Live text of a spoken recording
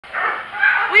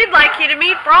We'd like you to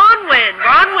meet Bronwin.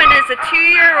 Bronwin is a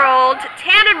 2-year-old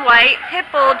tan and white pit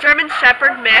bull German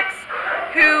Shepherd mix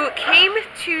who came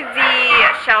to the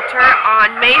shelter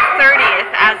on May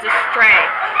 30th as a stray.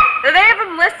 Now they have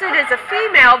him listed as a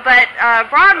female, but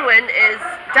Bronwin is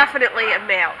definitely a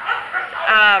male.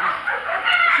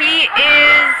 He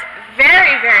is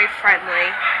very, very friendly.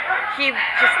 He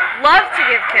just loves to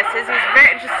give kisses.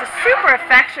 He's just a super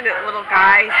affectionate little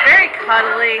guy. He's very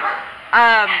cuddly.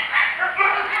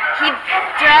 He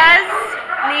does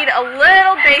need a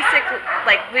little basic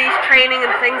like leash training and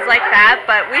things like that,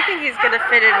 but we think he's going to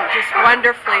fit in just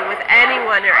wonderfully with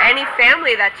anyone or any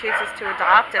family that chooses to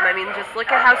adopt him. I mean, just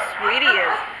look at how sweet he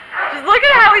is. Just look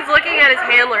at how he's looking at his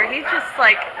handler. He's just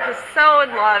so in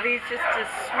love. He's just the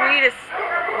sweetest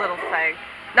little thing.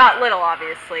 Not little,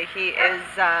 obviously. He is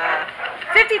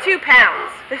 52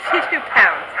 pounds. 52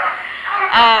 pounds.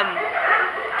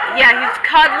 Yeah, he's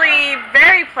cuddly,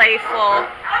 very playful,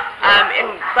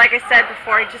 and like I said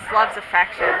before, he just loves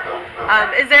affection.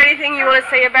 Is there anything you want to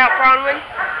say about Bronwin?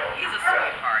 He's a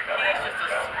sweetheart. He's just a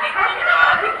sweet little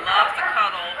dog. He loves to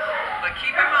cuddle, but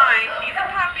keep in mind, he's a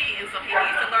puppy, and so he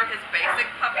needs to learn his basic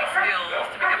puppy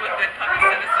skills to become a good puppy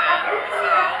citizen.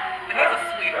 But he's a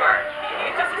sweetheart.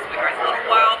 He's just a sweetheart. He's a little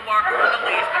wild walker on the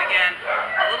leash, but again,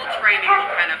 a little training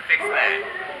will kind of fix that.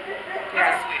 He's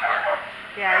a sweetheart.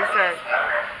 Yeah, he's a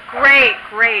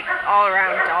great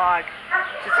all-around dog.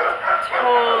 Just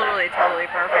totally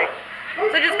perfect.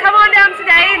 So just come on down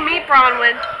today and meet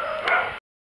Bronwin.